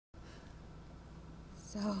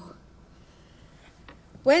So,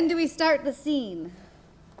 when do we start the scene?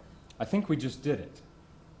 I think we just did it.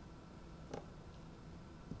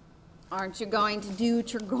 Aren't you going to do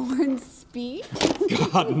Tregorn's speech?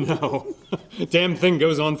 God, no. Damn thing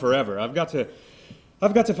goes on forever. I've got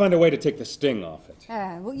to find a way to take the sting off it.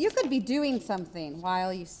 Well, you could be doing something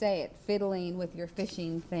while you say it, fiddling with your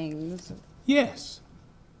fishing things. Yes.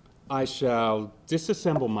 I shall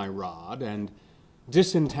disassemble my rod and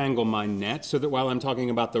disentangle my net so that while I'm talking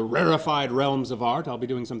about the rarefied realms of art, I'll be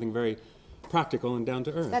doing something very practical and down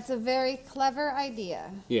to earth. That's a very clever idea.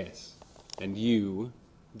 Yes. And you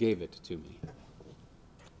gave it to me.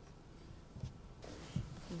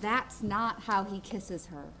 That's not how he kisses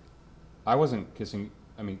her. I wasn't kissing.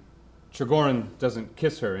 Tregorn doesn't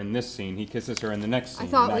kiss her in this scene. He kisses her in the next scene. I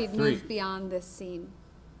thought we'd moved beyond this scene.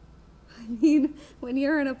 I mean, when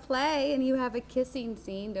you're in a play and you have a kissing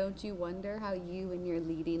scene, don't you wonder how you and your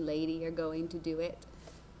leading lady are going to do it?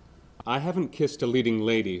 I haven't kissed a leading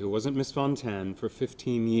lady who wasn't Miss Fontaine for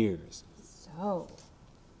 15 years. So,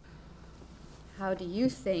 how do you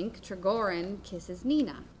think Tregorn kisses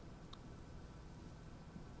Nina?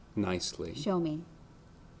 Nicely. Show me.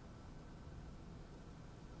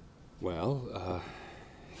 Well,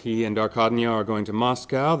 he and Arkadnya are going to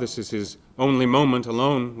Moscow. This is his only moment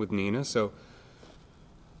alone with Nina, so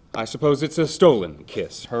I suppose it's a stolen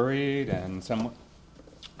kiss. Hurried and somewhat...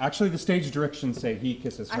 Actually, the stage directions say he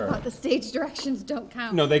kisses her. I thought the stage directions don't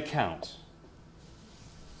count. No, they count.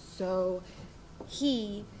 So,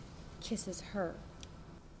 he kisses her.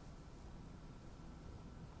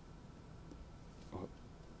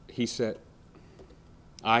 He said...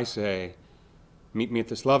 I say... Meet me at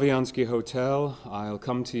the Slaviansky Hotel. I'll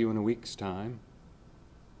come to you in a week's time.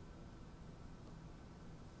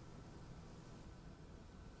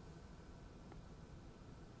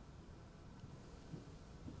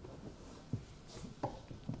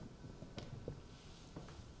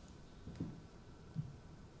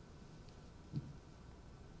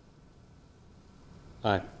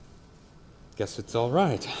 I guess it's all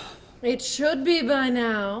right. It should be by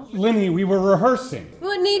now. Linny, we were rehearsing.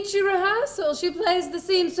 What needs your rehearsal? She plays the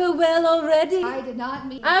scene so well already. I did not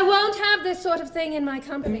mean... I won't have this sort of thing in my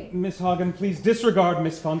company. Miss Hagen, please disregard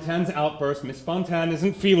Miss Fontaine's outburst. Miss Fontaine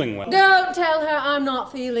isn't feeling well. Don't tell her I'm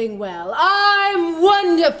not feeling well. I'm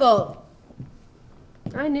wonderful.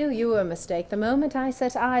 I knew you were a mistake. The moment I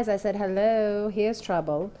set eyes, I said, hello, here's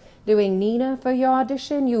trouble. Doing Nina for your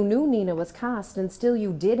audition? You knew Nina was cast, and still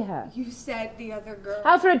you did her. You said the other girl.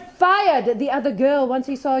 Alfred fired the other girl once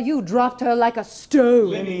he saw you, dropped her like a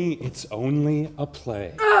stone. Linny, it's only a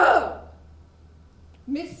play.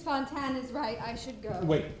 Miss Fontaine is right. I should go.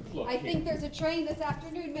 Wait, look. I think there's a train this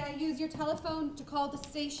afternoon. May I use your telephone to call the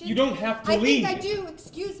station? You don't have to leave. I think I do.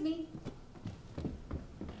 Excuse me.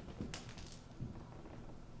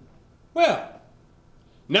 Well,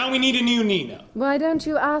 now we need a new Nina. Why don't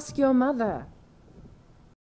you ask your mother?